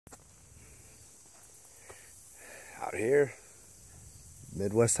Out here,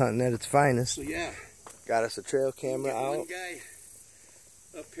 Midwest hunting at its finest. So yeah, got us a trail camera out. One guy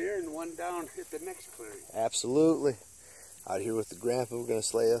up here and one down at the next clearing. Absolutely. Out here with the grandpa, we're gonna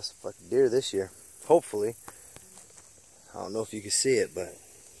slay us a fucking deer this year. Hopefully. I don't know if you can see it, but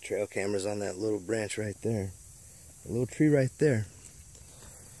trail camera's on that little branch right there. A little tree right there.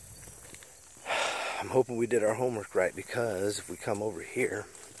 I'm hoping we did our homework right, because if we come over here,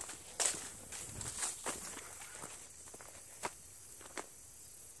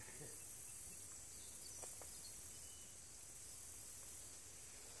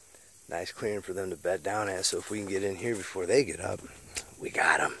 nice clearing for them to bed down at, so if we can get in here before they get up, we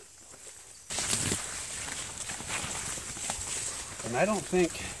got them. And I don't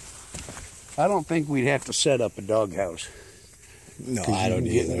think we'd have to set up a doghouse. No, I don't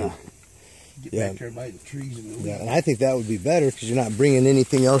either. Get back there by the trees and the weeds. Yeah, and I think that would be better, because you're not bringing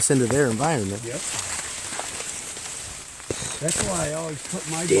anything else into their environment. Yep. That's why I always put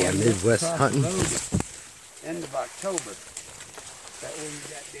my damn dog Midwest across hunting. the road end of October. That way you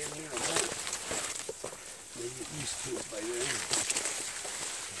got damn near a month. Maybe get used to it by then.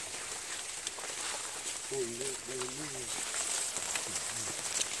 Before you leave.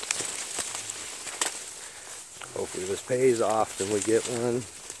 Hopefully this pays off, then we get one.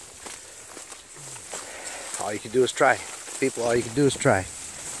 All you can do is try. People, all you can do is try.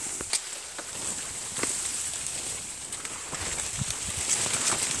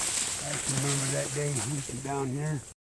 I can remember that day hunting down here.